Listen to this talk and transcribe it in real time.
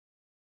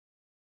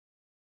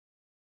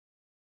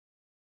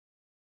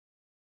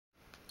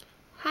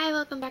Hi,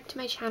 welcome back to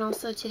my channel.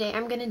 So today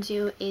I'm going to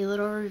do a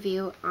little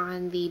review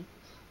on the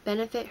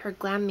Benefit Her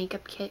Glam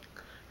Makeup Kit.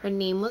 Her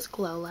name was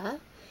Glowla,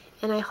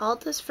 and I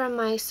hauled this from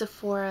my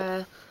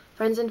Sephora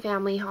Friends and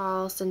Family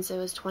haul since it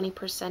was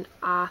 20%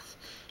 off,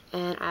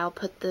 and I'll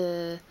put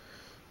the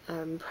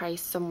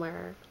price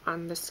somewhere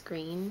on the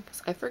screen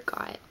because I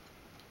forgot.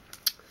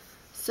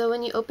 So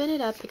when you open it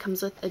up, it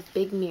comes with a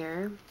big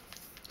mirror,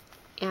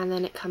 and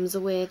then it comes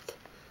with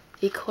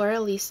the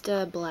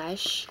Coralista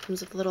blush. It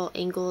comes with a little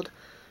angled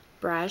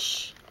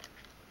brush,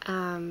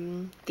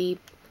 the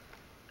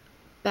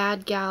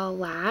Bad Gal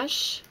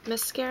Lash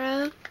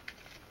mascara.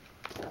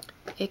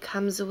 It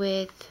comes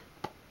with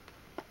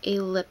a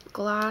lip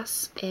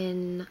gloss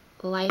in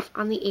Life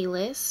on the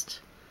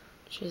A-List,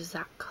 which is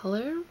that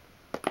color.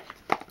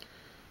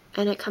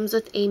 And it comes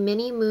with a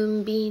mini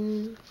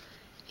moonbeam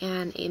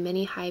and a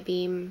mini high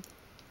beam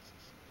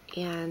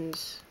and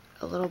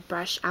a little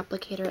brush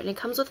applicator. And it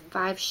comes with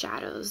 5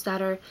 shadows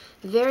that are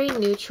very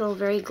neutral,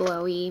 very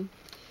glowy.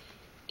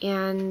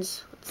 And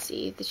let's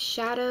see, the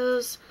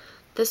shadows,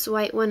 this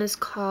white one is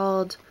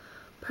called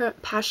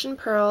Passion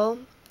Pearl,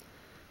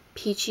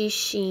 Peachy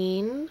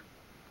Sheen,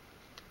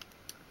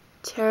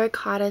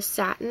 Terracotta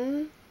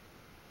Satin,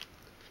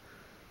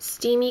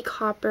 Steamy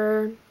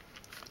Copper,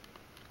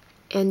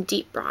 and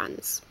Deep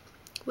Bronze,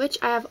 which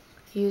I have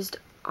used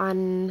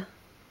on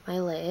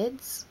my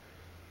lids,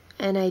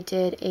 and I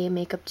did a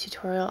makeup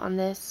tutorial on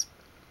this.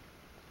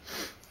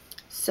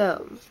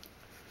 So,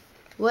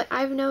 what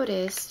I've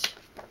noticed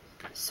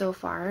so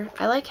far,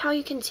 I like how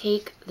you can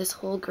take this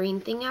whole green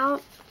thing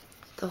out,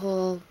 the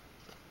whole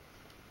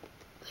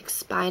like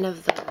spine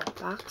of the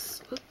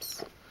box,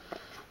 oops,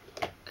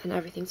 and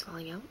everything's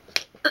falling out.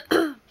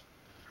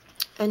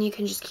 And you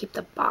can just keep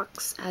the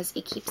box as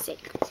a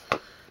keepsake.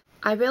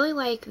 I really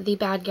like the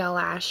Bad Gal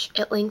Lash.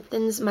 It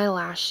lengthens my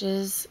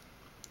lashes,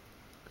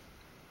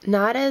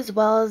 not as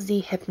well as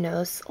the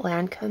Hypnose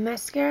Lancome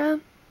mascara,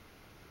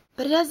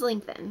 but it does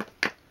lengthen.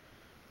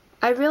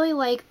 I really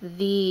like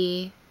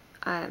the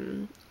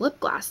lip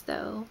gloss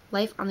though,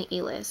 Life on the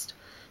A-List,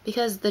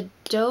 because the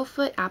doe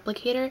foot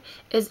applicator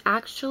is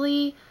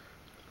actually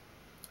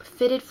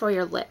fitted for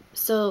your lip.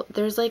 So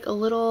there's like a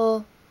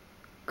little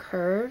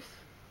curve.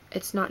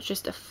 It's not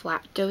just a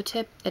flat doe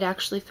tip. It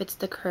actually fits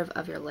the curve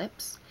of your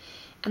lips.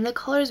 And the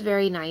color is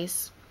very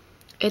nice.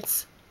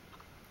 It's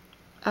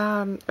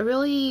a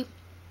really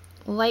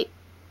light,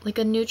 like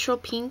a neutral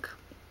pink.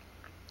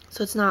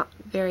 So it's not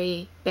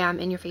very bam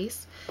in your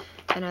face.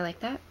 And I like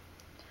that.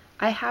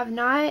 I have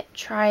not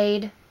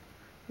tried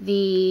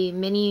the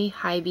mini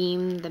high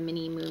beam, the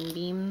mini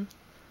moonbeam,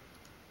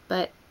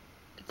 but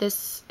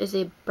this is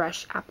a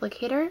brush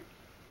applicator.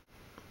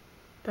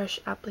 Brush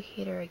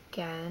applicator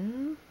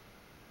again.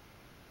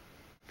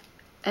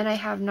 And I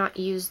have not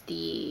used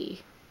the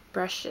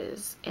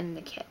brushes in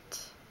the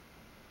kit.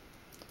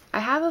 I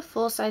have a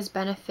full-size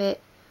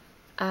Benefit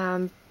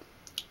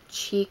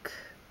cheek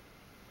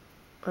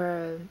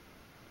or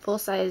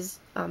full-size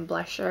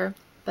blusher,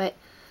 but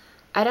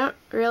I don't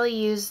really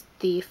use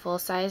the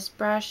full-size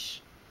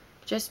brush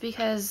just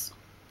because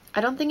I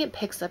don't think it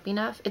picks up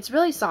enough. It's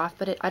really soft,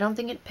 but I don't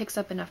think it picks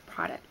up enough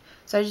product.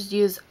 So I just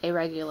use a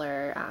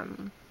regular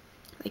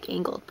like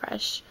angled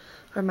brush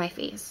for my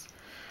face.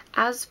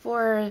 As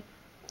for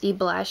the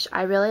blush,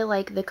 I really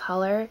like the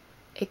color.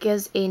 It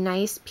gives a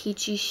nice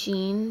peachy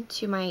sheen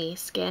to my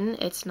skin.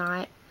 It's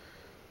not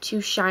too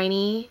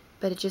shiny,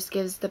 but it just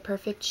gives the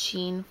perfect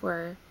sheen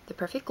for the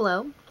perfect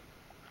glow.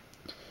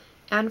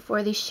 And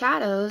for the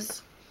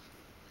shadows,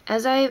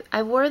 as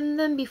I've worn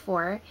them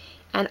before,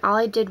 and all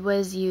I did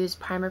was use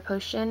Primer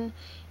Potion,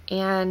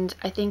 and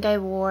I think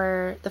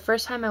the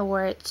first time I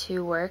wore it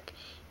to work,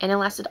 and it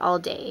lasted all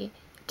day.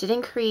 It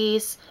didn't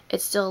crease,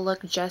 it still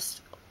looked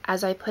just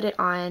as I put it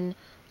on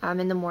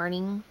in the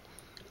morning,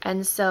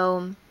 and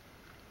so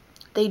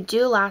they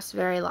do last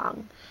very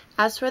long.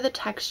 As for the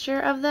texture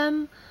of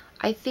them,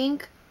 I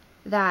think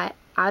that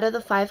out of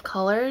the 5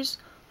 colors,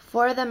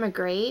 4 of them are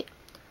great.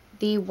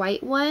 The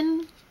white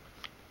one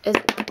is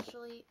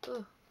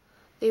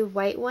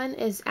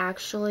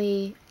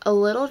actually a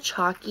little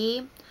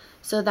chalky,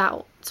 so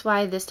that's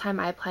why this time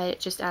I applied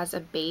it just as a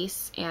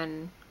base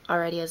and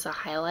already as a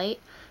highlight,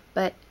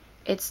 but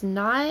it's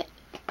not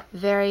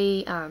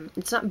very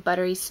it's not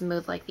buttery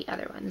smooth like the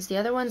other ones. The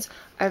other ones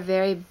are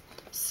very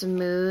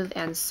smooth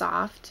and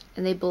soft,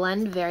 and they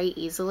blend very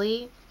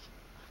easily.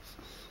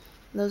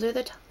 Those are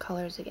the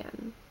colors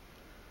again.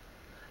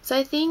 So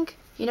I think,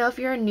 you know, if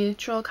you're a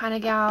neutral kind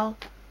of gal,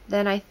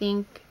 then I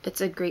think it's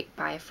a great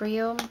buy for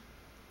you.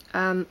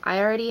 I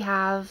already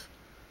have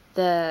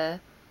the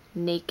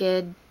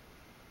Naked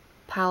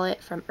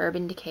palette from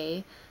Urban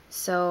Decay,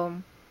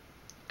 so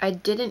I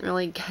didn't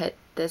really get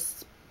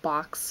this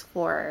box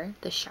for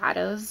the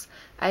shadows.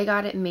 I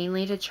got it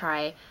mainly to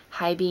try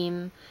High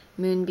Beam,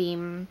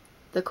 Moonbeam,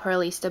 the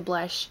Coralista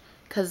blush,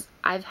 because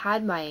I've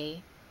had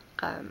my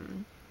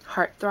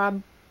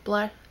Heartthrob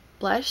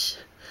blush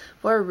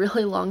for a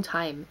really long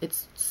time.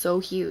 It's so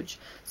huge.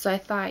 So I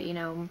thought, you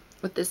know,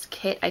 with this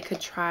kit I could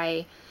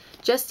try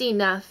just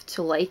enough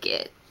to like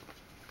it.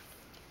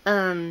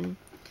 The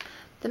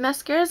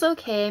mascara is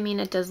okay. I mean,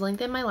 it does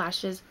lengthen my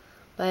lashes,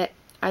 but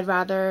I'd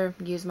rather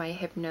use my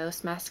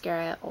Hypnose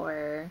mascara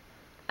or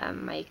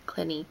my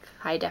Clinique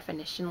high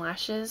definition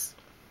lashes.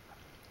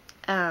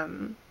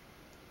 But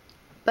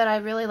I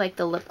really like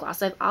the lip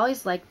gloss. I've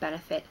always liked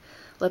Benefit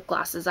lip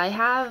glosses. I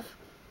have,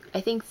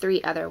 I think,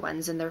 3 other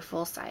ones and they're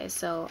full size,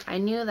 so I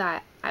knew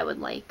that I would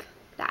like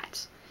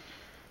that.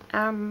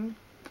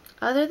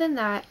 Other than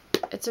that,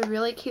 it's a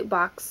really cute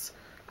box.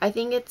 I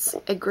think it's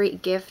a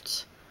great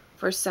gift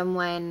for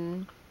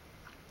someone,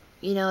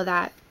 you know,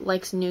 that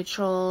likes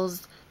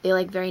neutrals. They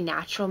like very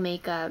natural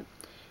makeup.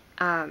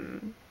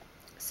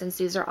 Since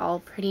these are all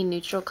pretty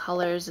neutral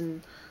colors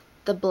and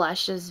the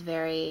blush is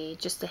very,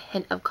 just a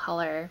hint of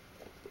color,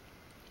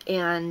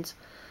 and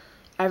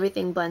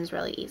everything blends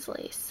really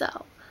easily.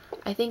 So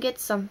I think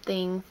it's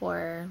something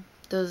for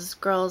those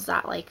girls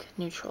that like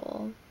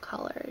neutral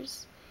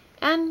colors,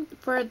 and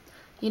for,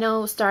 you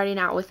know, starting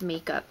out with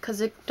makeup,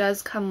 because it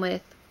does come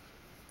with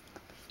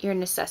your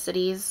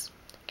necessities.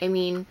 I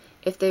mean,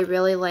 if they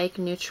really like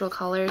neutral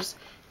colors,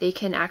 they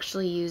can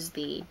actually use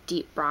the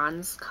deep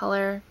bronze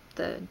color,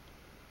 the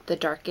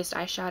darkest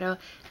eyeshadow,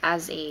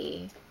 as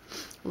a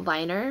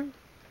liner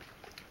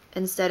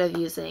instead of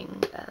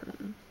using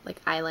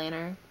like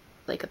eyeliner,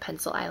 like a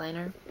pencil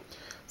eyeliner.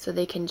 So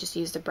they can just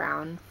use the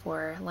brown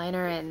for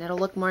liner and it'll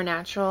look more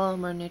natural,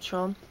 more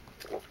neutral.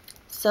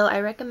 So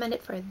I recommend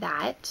it for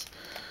that.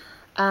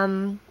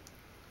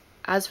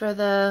 As for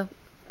the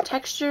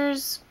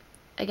textures,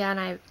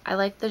 again, I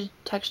like the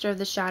texture of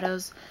the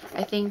shadows.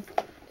 I think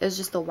it was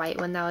just the white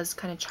one that was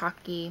kind of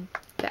chalky,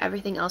 but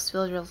everything else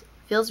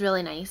feels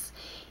really nice.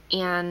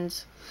 And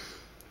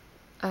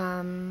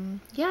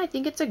yeah, I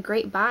think it's a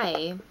great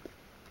buy,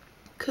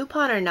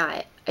 coupon or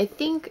not. I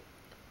think,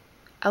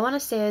 I want to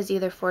say it was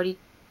either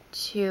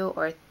 42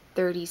 or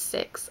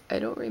 36. I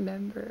don't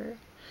remember.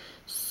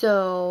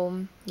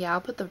 So yeah,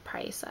 I'll put the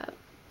price up.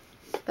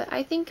 But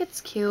I think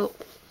it's cute.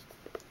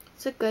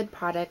 It's a good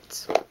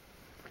product.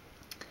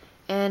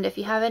 And if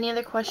you have any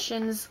other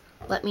questions,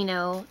 let me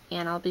know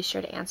and I'll be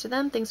sure to answer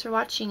them. Thanks for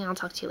watching. I'll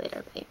talk to you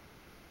later. Bye.